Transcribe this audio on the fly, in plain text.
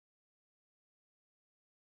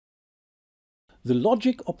The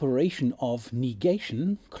logic operation of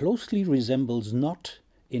negation closely resembles not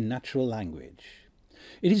in natural language.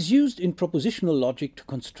 It is used in propositional logic to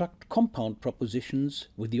construct compound propositions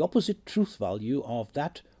with the opposite truth value of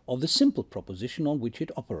that of the simple proposition on which it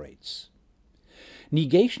operates.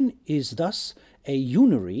 Negation is thus a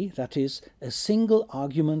unary, that is, a single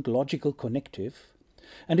argument logical connective,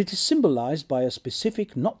 and it is symbolized by a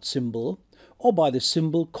specific not symbol or by the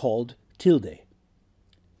symbol called tilde.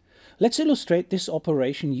 Let's illustrate this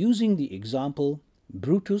operation using the example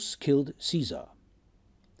Brutus killed Caesar.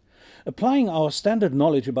 Applying our standard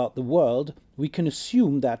knowledge about the world, we can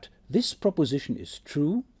assume that this proposition is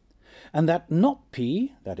true, and that not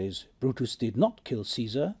P, that is, Brutus did not kill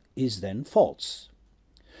Caesar, is then false.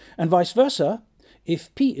 And vice versa,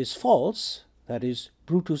 if P is false, that is,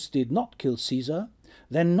 Brutus did not kill Caesar,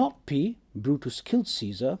 then not P, Brutus killed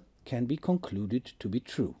Caesar, can be concluded to be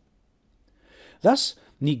true. Thus,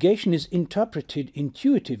 negation is interpreted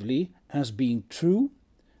intuitively as being true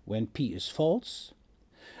when P is false,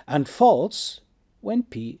 and false when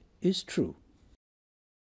P is true.